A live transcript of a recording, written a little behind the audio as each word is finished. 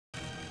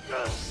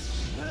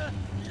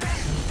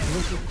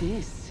With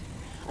this,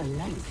 a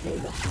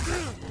lightsaber.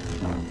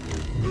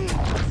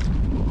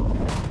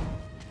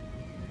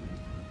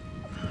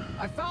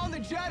 I found the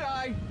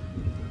Jedi!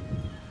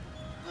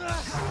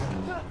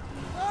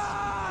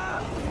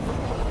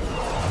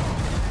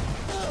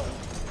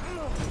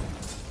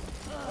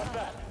 What's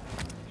that?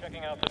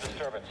 Checking out the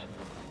disturbance.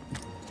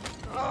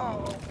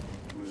 Oh,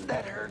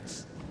 that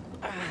hurts.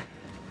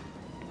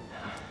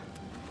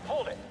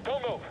 Hold it!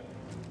 Don't move!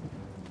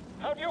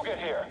 How'd you get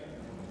here?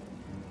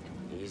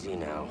 Easy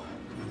now.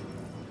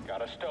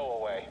 Got a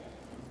stowaway.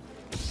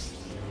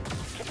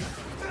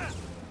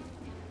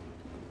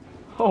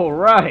 All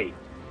right.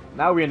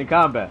 Now we're in the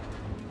combat.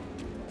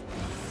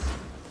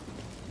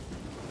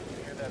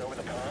 You hear that over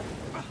the comm?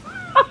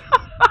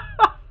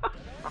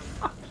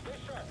 Stay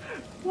sharp.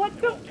 What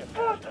the Don't get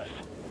fuck? past us.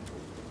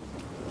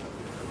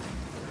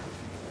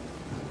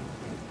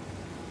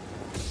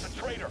 The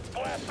traitor!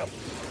 Blast him!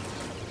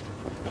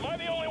 Am I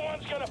the only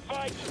one's gonna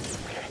fight?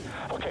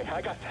 Okay,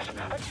 I got this.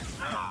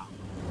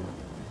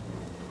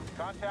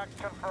 Contact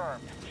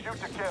confirmed. Shoot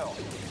to kill.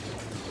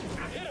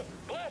 Hit him!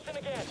 Blast him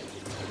again!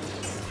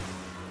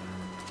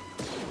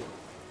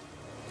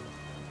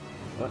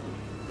 What?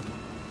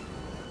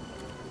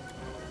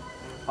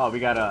 Oh, we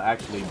gotta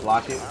actually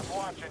block it. I'm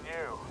watching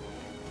you.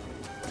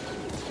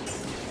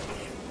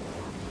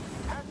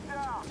 Head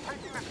down!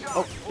 Taking the shot! Oh,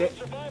 Won't shit.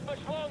 survive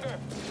much longer!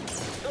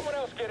 Someone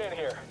else get in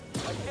here.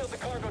 I sealed the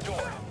cargo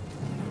door.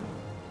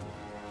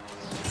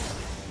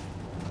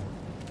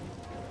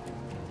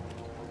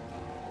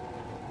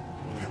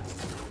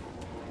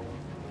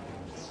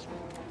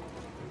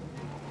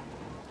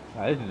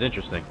 This is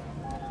interesting.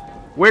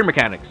 Weird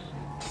mechanics.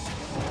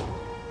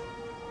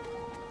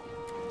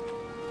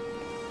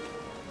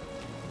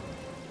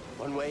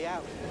 One way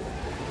out.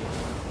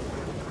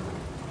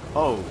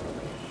 Oh,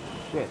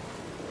 shit.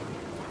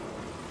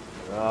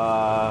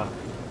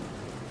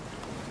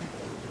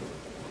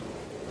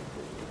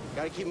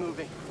 Gotta keep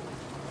moving.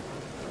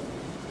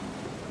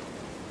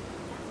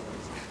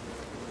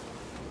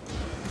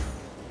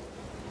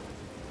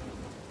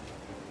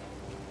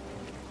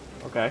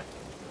 Okay.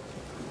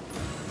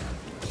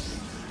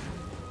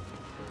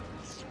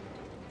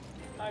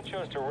 I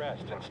chose to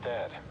rest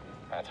instead.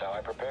 That's how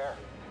I prepare.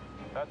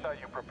 That's how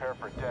you prepare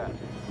for death.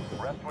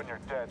 Rest when you're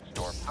dead,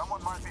 Storm.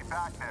 Someone might be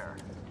back there.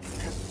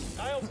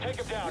 I'll take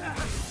him down.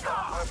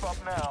 Flip up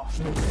now.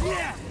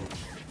 Yeah!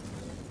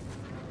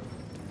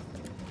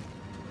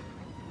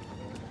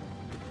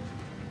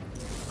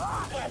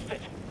 Blast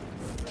it!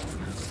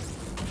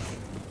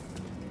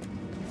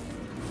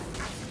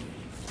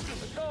 A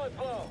solid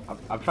blow.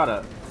 I'm trying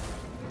to.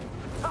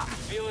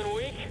 Feeling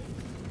weak?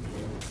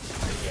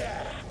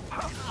 Yeah.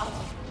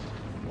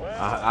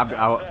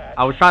 Well,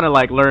 I was trying to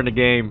like learn the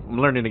game. I'm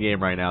learning the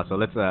game right now, so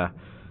let's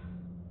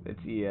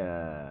see,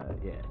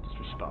 just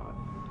respond.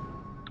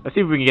 Let's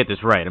see if we can get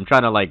this right. I'm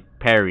trying to like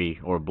parry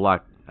or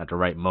block at the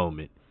right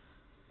moment.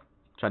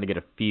 Trying to get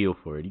a feel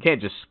for it. You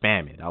can't just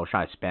spam it. I was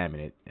trying spamming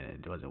it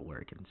and it wasn't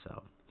working.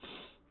 So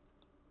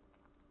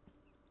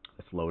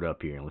let's load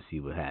up here and let's see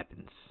what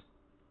happens.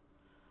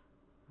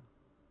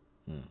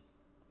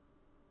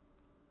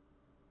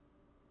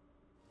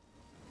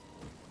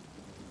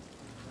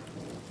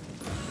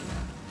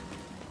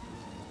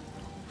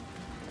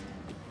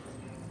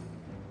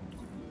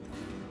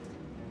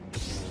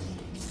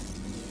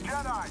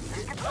 Jedi,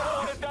 I don't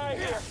want to die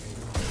here.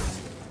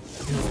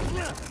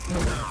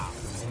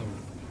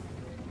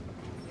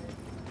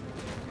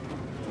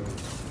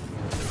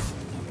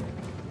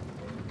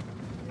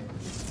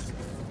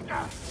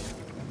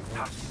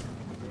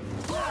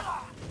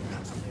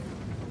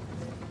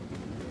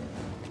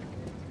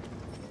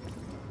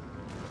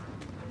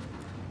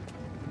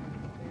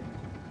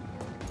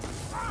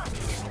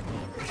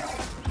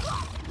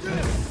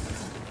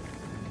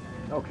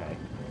 Okay.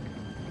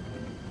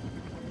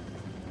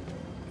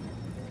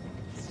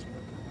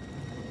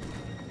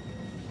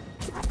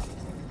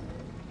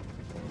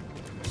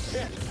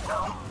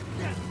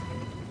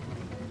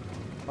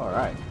 All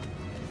right.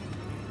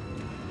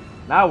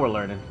 Now we're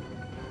learning.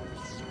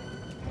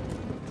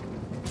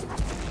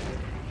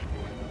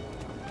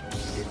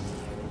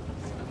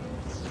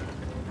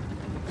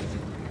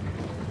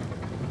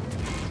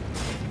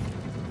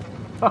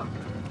 Huh.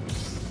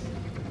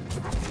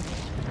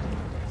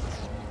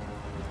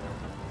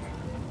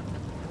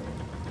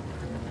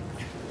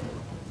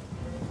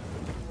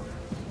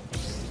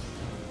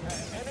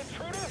 An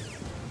intruder?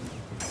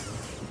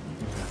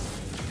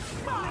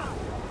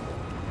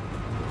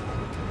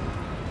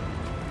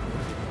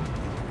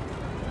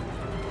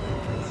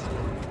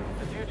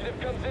 The fugitive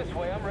comes this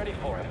way. I'm ready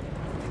for him.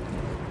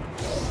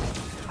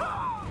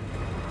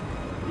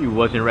 You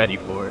wasn't ready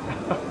for it.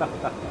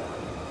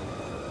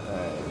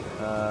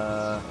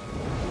 Alright,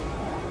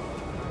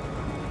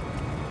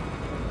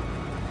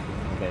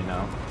 okay,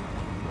 no.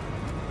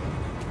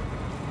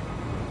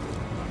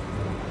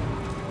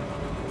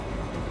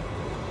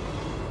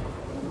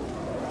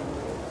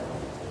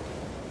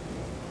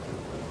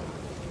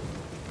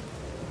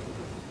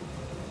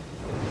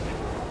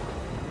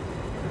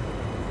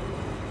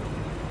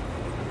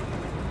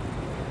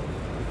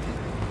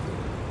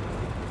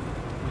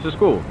 This is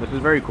cool. This is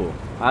very cool.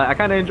 I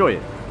kind of enjoy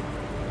it.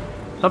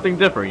 Something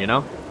different, you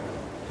know?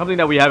 Something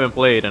that we haven't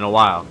played in a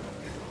while.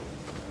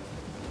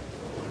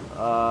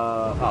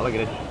 Oh, look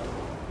at this.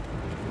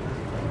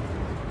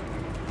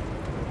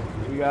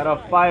 We got a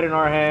fight in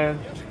our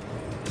hands.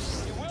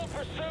 He will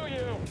pursue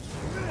you.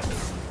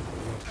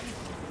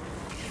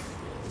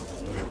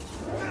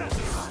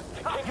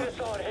 Take this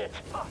on hit.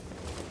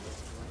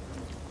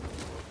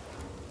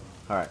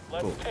 Alright,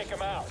 Let's cool. take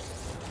him out.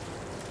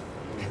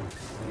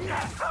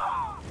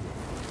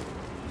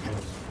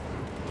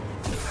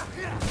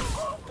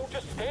 Don't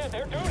just stand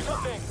there, do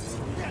something.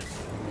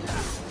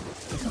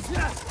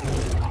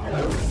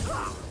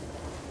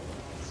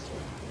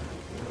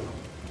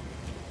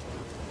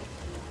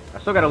 I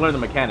still gotta learn the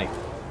mechanics,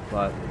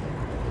 but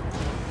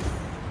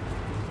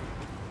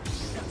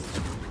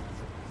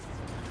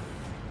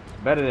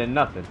better than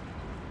nothing.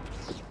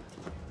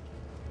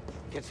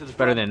 Get to the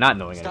Better front. than not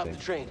knowing Stop anything.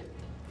 the train.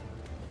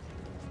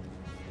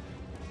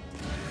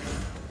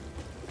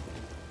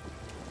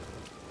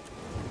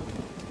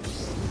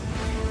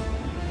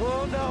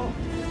 Oh no!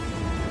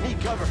 Need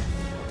cover.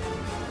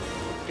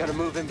 Gotta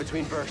move in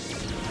between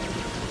bursts.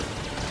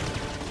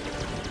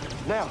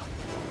 Now.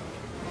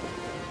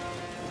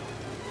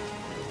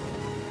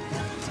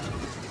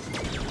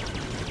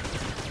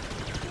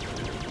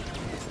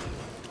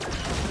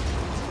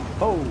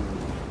 Oh!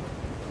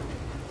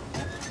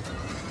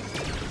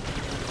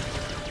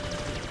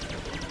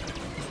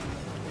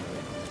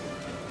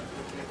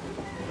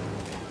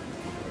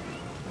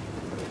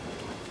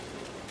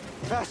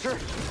 Faster!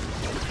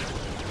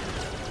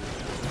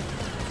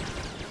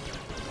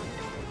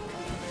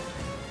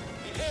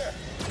 He's here.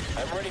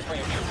 I'm ready for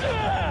you.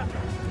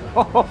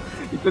 Oh,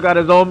 he took out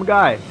his own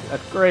guy.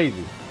 That's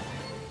crazy.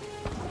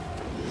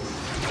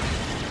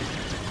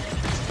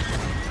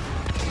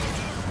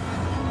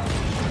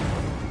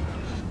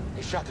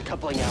 They shot the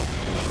coupling out.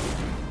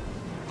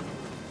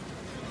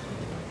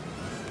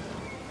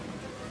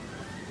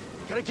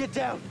 Gotta get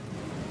down.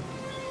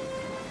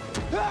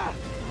 Ah!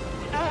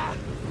 Ah!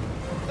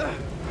 No,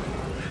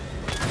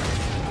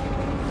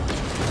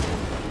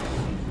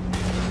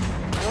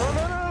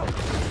 no, no!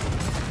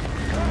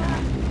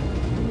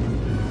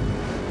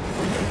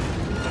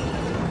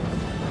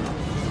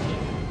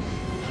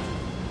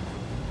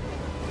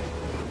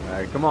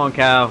 Alright, come on,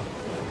 Cal.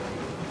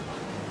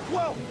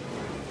 Whoa!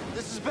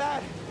 This is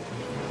bad.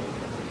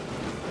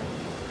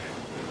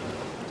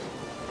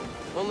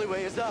 Only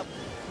way is up.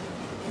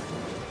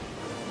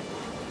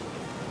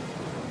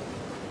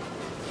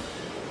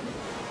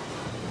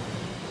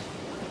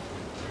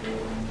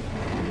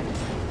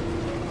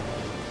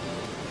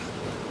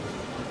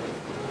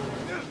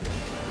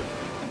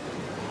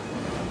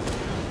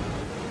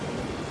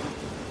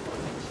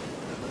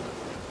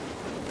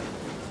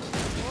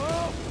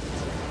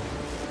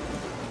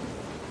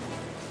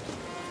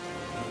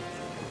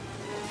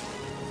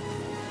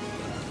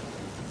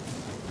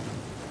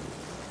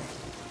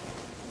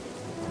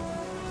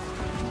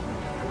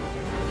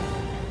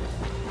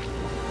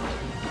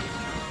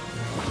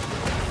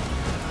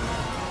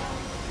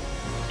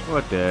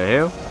 What the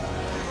hell?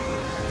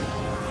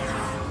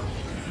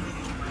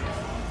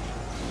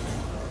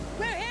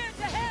 We're here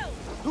to help!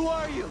 Who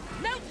are you?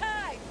 No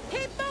time!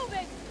 Keep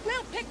moving!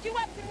 We'll pick you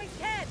up when we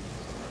can!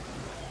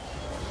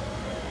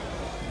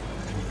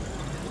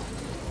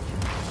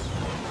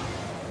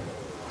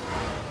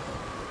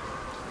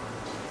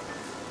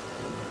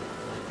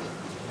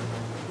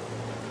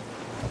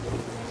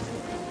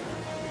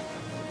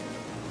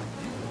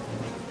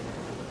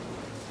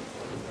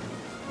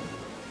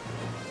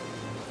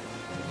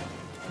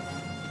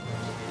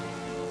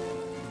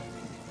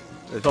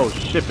 This whole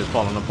ship is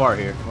falling apart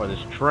here, or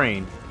this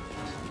train.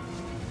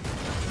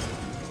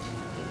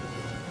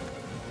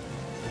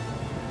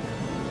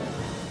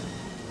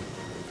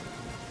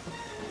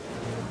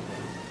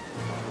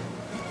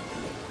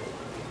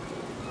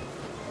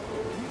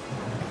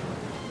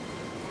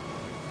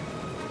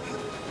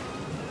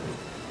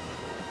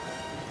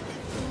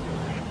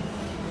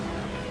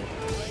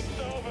 Flame's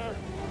over.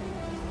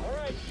 All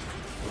right.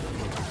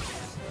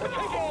 We're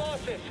taking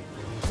losses.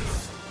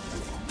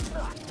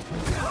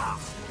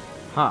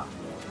 Huh.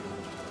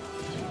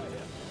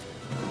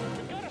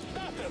 We've got to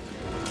stop him.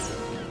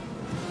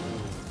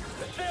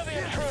 Assail the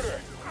intruder.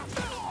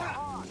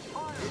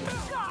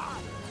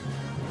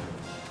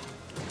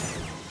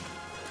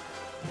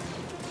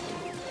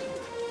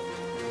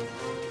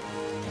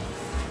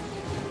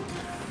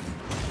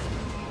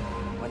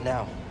 What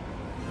now?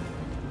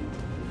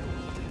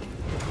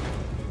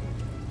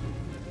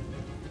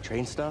 The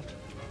train stopped?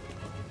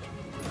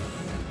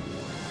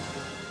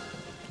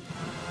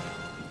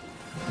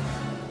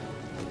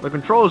 The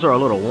controls are a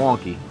little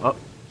wonky. Oh.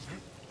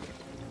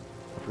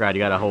 I forgot you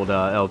gotta hold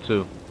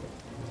L2.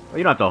 Well,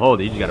 you don't have to hold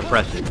it, you just gotta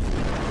press it.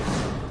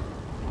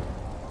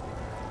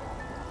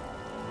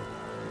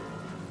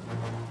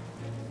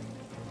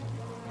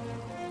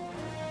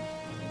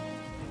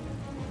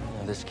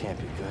 No, this can't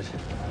be good.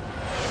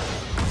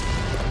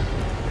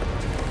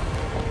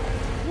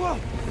 Whoa!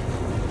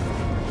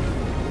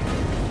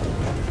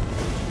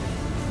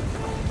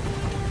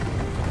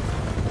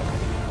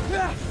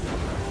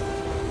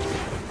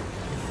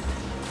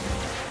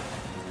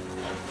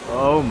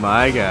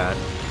 my god.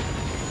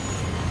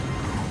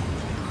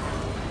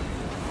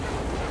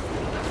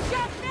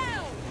 Jump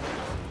now!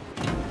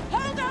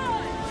 Hold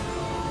on!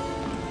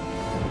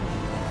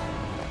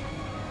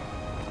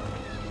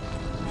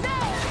 No!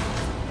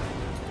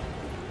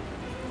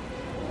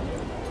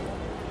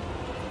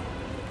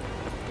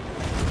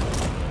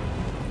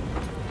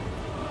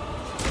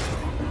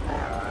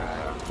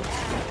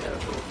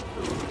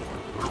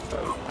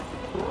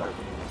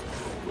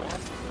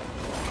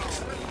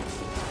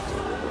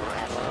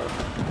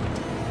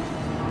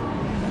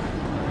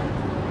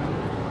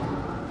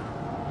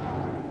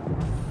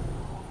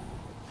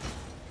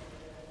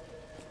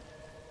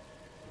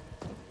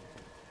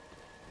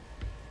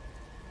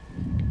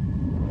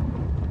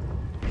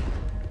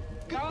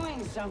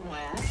 Going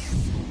somewhere.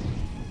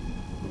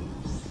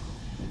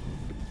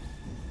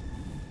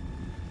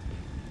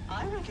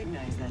 I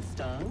recognize that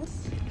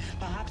stance.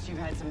 Perhaps you've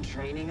had some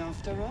training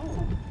after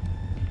all.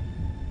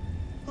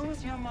 Who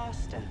was your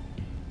master,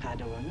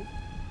 Padawan?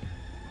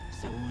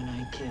 Someone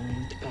I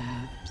killed,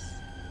 perhaps?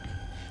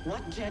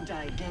 What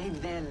Jedi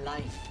gave their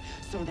life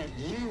so that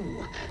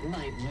you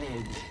might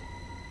live?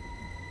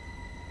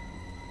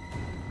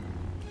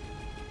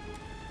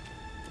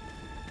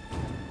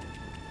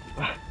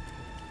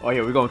 Oh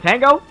yeah, we going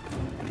tango?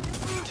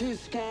 Too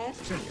scared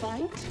to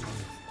fight?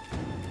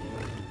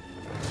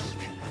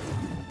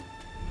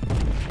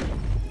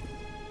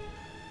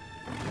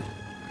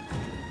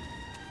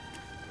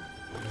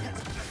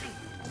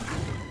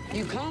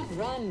 You can't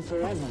run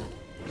forever.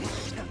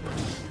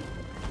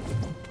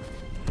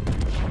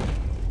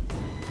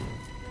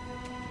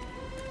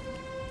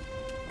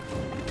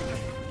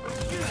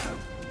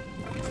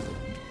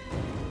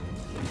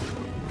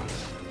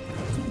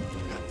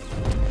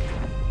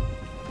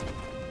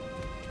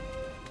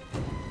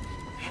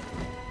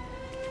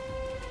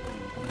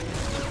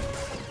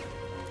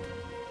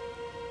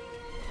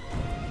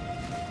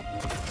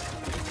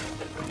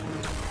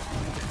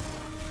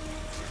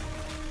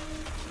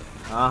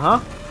 Uh-huh.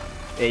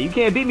 Yeah, you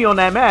can't beat me on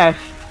that mash.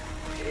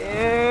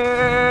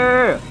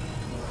 Yeah.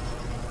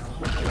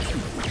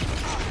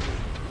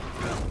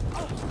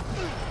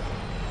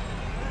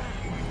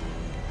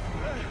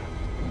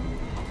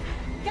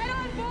 Get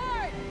on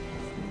board!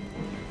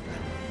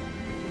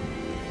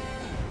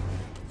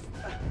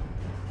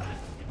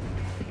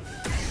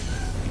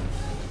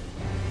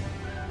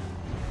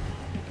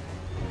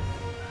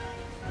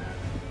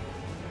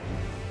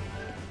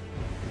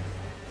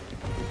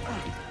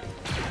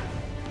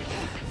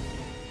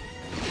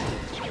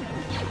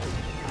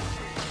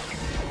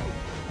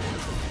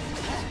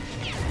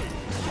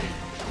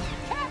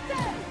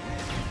 Captain!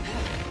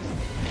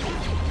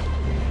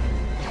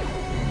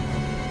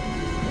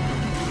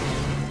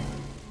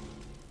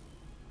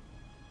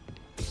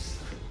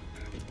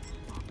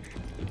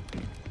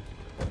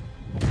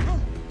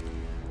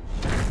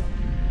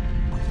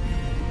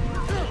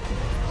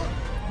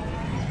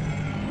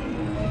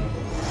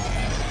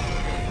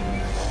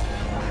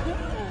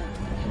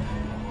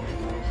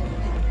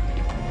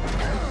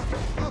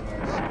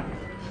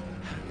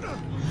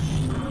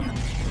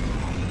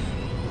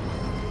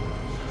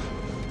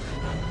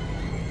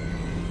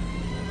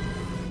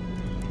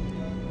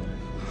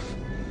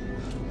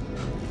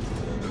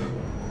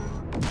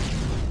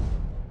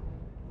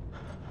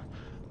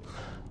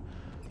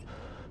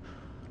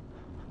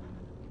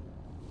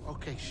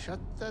 Okay, shut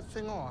that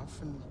thing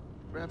off and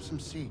grab some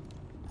seed.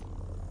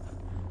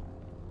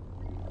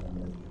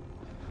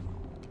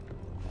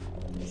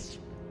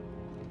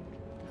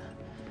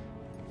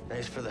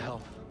 Thanks for the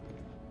help.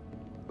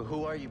 But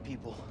who are you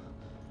people?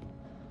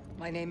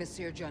 My name is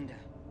Seer Junda,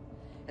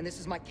 and this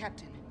is my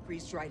captain,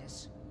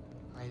 R.O.T.S.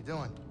 How you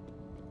doing?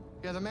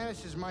 Yeah, the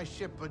Mantis is my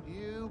ship, but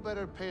you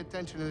better pay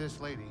attention to this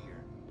lady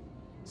here.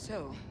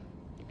 So,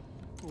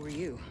 who are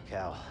you?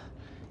 Cal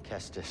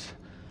Kestis.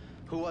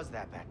 Who was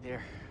that back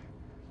there?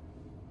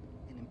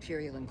 An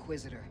Imperial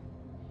Inquisitor.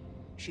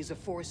 She's a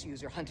Force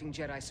user hunting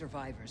Jedi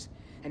survivors.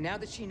 And now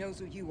that she knows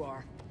who you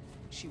are,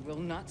 she will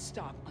not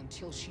stop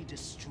until she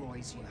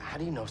destroys you. How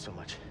do you know so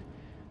much?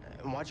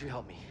 And why'd you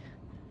help me?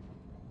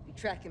 We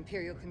track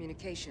Imperial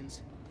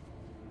communications.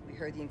 We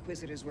heard the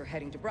Inquisitors were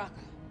heading to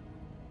Braca,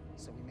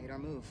 so we made our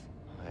move.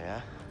 Oh,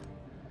 yeah?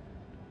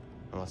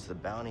 And what's the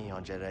bounty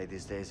on Jedi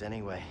these days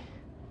anyway?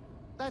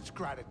 That's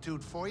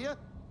gratitude for you.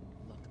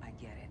 Look, I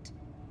get it.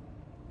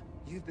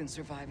 You've been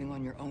surviving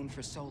on your own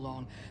for so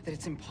long that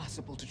it's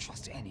impossible to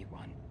trust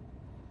anyone.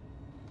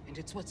 And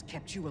it's what's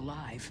kept you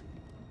alive.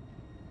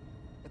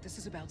 But this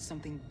is about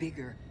something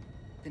bigger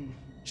than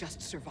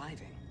just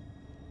surviving.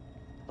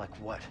 Like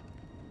what?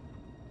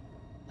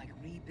 Like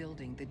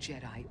rebuilding the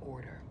Jedi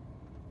Order.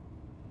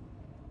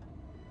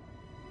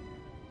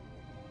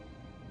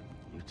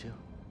 You too?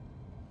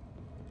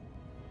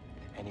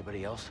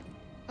 Anybody else?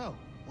 Oh,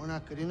 we're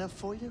not good enough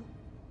for you?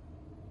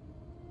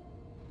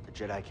 The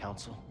Jedi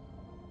Council?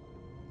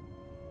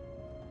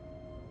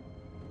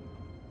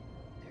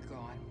 They're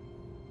gone.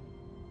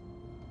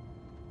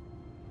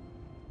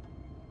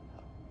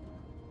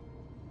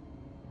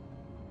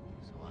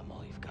 So I'm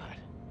all you've got.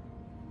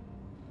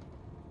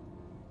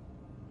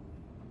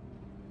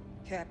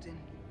 Captain.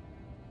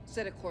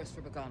 Set a course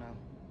for Bogano.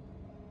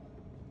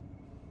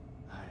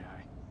 Aye,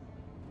 aye.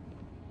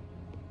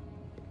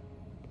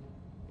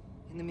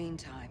 In the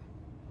meantime,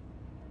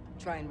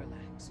 try and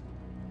relax.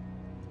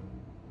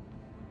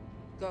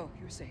 Go,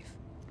 you're safe.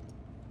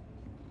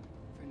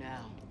 For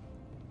now.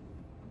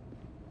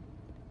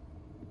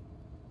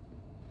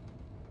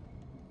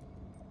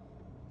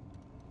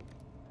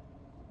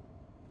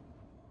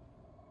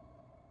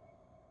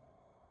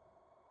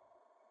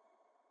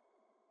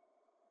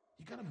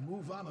 You gotta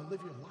move on and live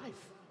your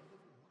life.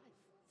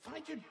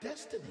 Find your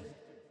destiny.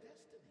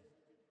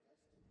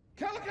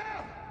 Calico!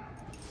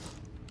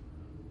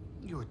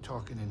 You were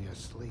talking in your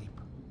sleep.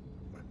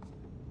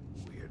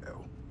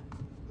 Weirdo.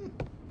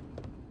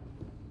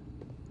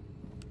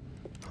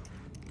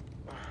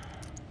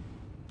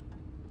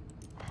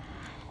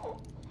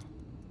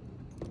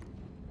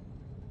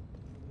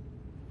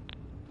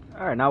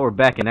 Alright, now we're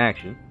back in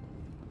action.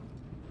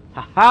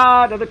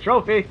 Haha, another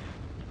trophy!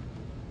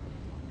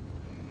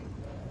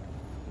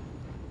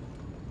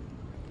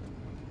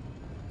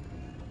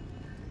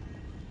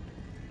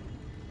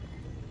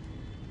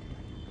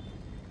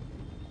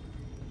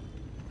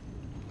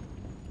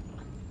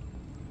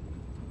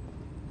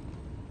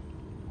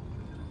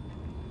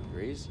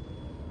 Breeze?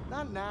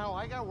 Not now.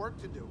 I got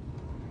work to do.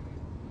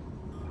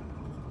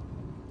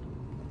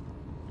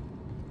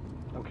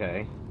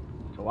 Okay.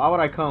 So why would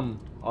I come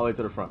all the way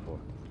to the front for?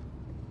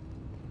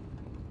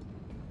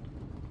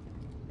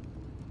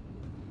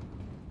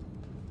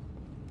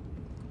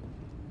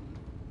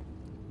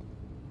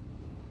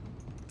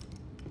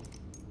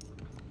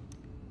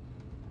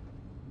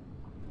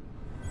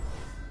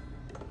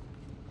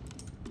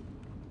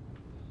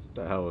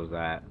 The hell was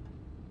that?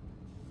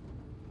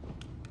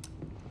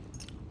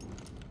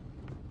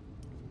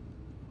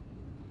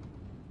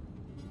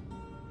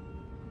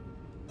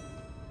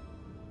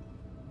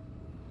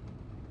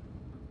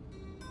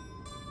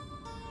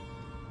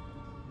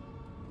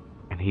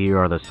 And here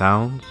are the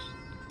sounds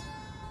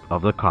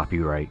of the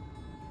copyright.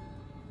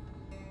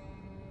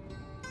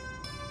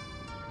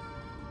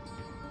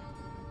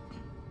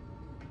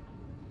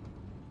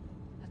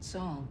 That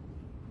song.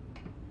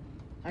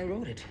 I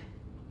wrote it.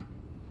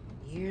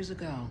 Years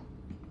ago.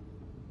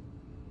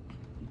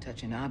 You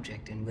touch an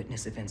object and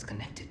witness events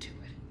connected to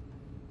it.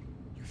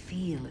 You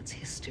feel its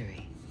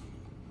history.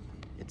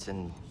 It's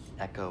an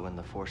echo in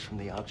the force from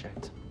the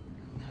object.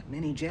 Not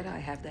many Jedi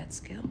have that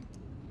skill.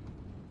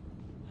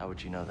 How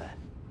would you know that?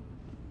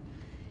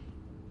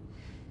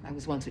 I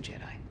was once a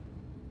Jedi,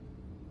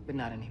 but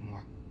not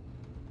anymore.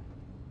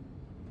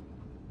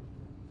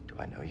 Do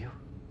I know you?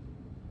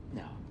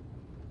 No.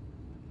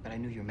 But I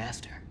knew your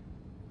master,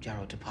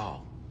 R.O.T.S.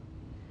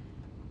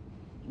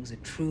 He was a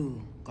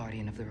true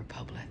guardian of the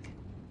Republic.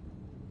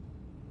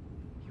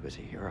 He was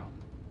a hero.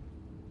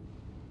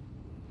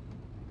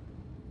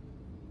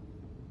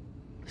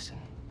 Listen.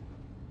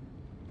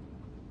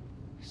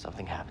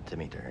 Something happened to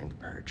me during the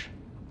Purge.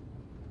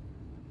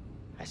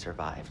 I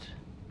survived,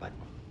 but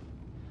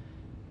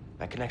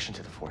my connection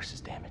to the Force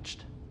is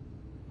damaged.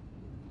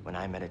 When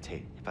I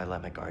meditate, if I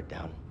let my guard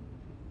down,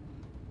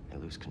 I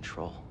lose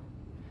control.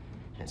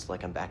 And it's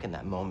like I'm back in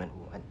that moment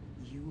when...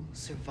 You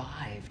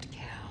survived,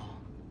 Cal.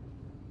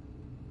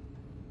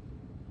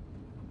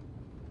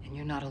 And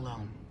you're not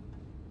alone.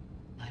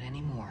 Not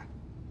anymore.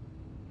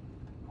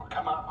 We're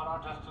coming up on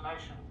our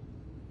destination.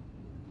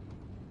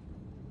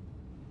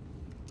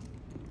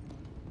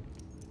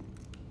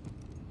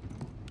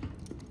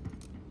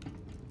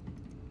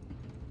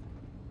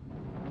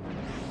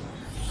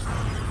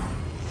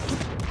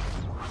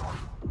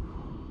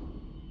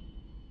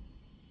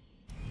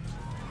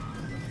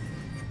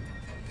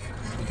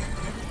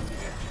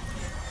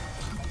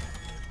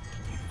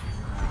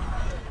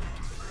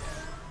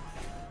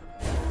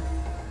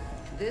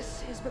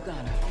 This is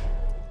Bogano.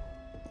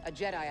 A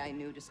Jedi I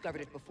knew discovered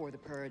it before the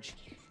Purge.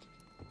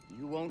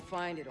 You won't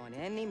find it on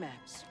any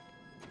maps.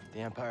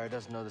 The Empire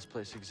doesn't know this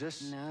place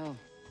exists. No.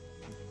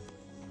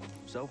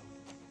 So,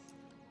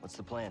 what's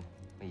the plan?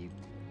 We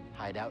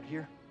hide out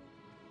here?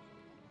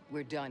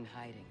 We're done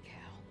hiding,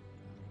 Cal.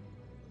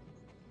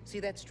 See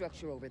that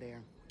structure over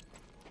there?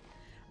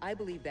 I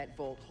believe that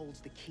vault holds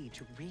the key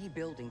to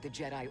rebuilding the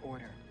Jedi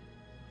Order.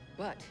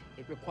 But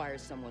it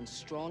requires someone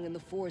strong in the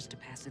Force to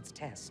pass its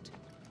test.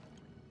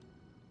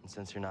 And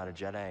since you're not a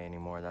Jedi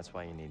anymore, that's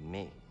why you need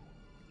me.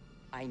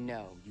 I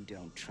know you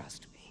don't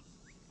trust me.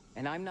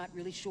 And I'm not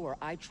really sure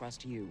I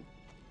trust you.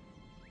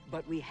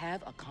 But we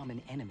have a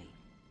common enemy.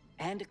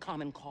 And a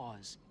common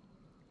cause.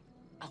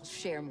 I'll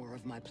share more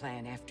of my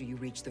plan after you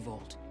reach the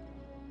vault.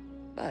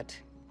 But,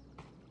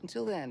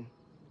 until then,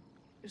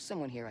 there's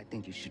someone here I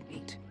think you should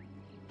meet.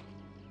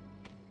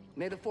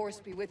 May the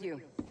Force be with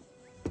you.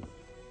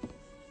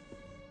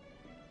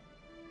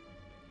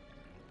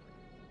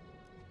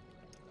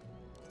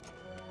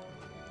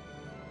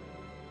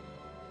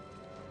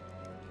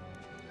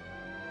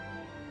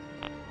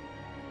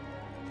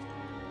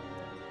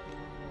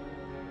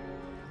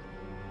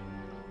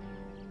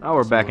 Now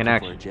we're back in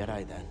Looking action. for a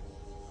Jedi then.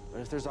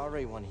 But if there's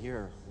already one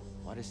here,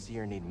 why does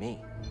Seer need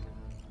me?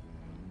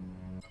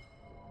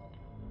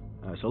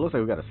 So it looks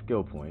like we got a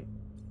skill point.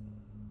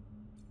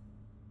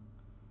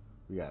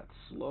 We got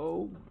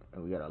slow,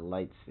 and we got a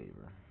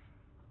lightsaber.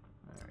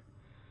 Alright.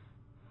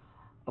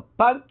 A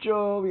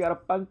pancho! We got a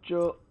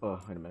pancho! Oh,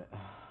 wait a minute.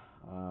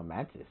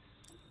 Mantis.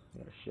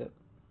 We got a ship.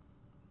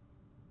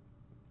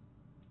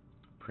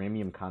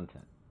 Premium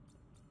content.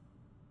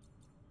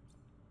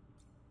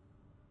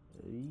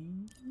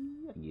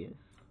 I guess.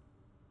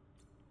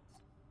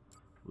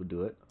 We'll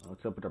do it.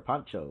 What's up with our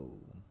poncho?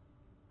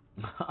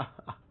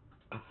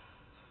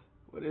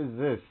 What is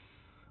this?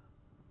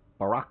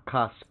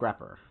 Baraka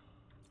Scrapper.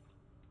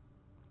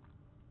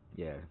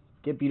 Yeah,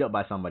 get beat up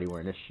by somebody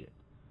wearing this shit.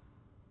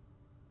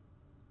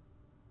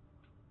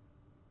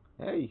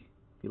 Hey,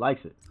 he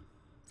likes it.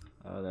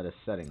 That is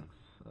settings.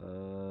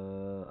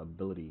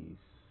 Abilities.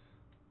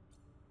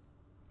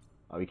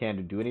 Oh, we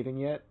can't do anything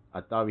yet?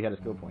 I thought we had a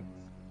skill point.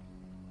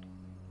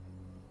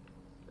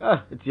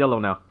 Ah, it's yellow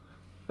now.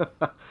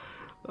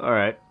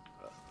 Alright.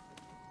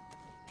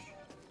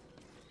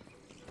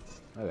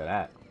 Look at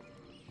that.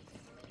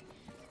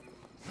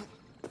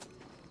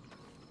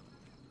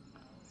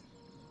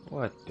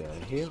 What the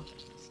hell?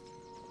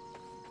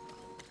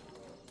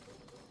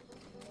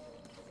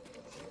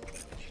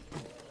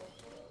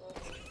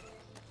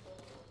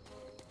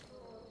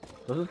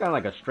 So this is kind of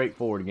like a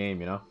straightforward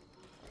game, you know?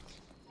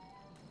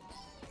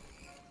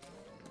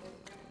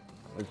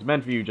 It's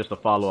meant for you just to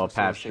follow a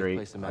path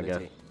straight, I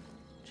guess.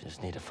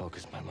 Just need to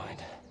focus my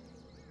mind.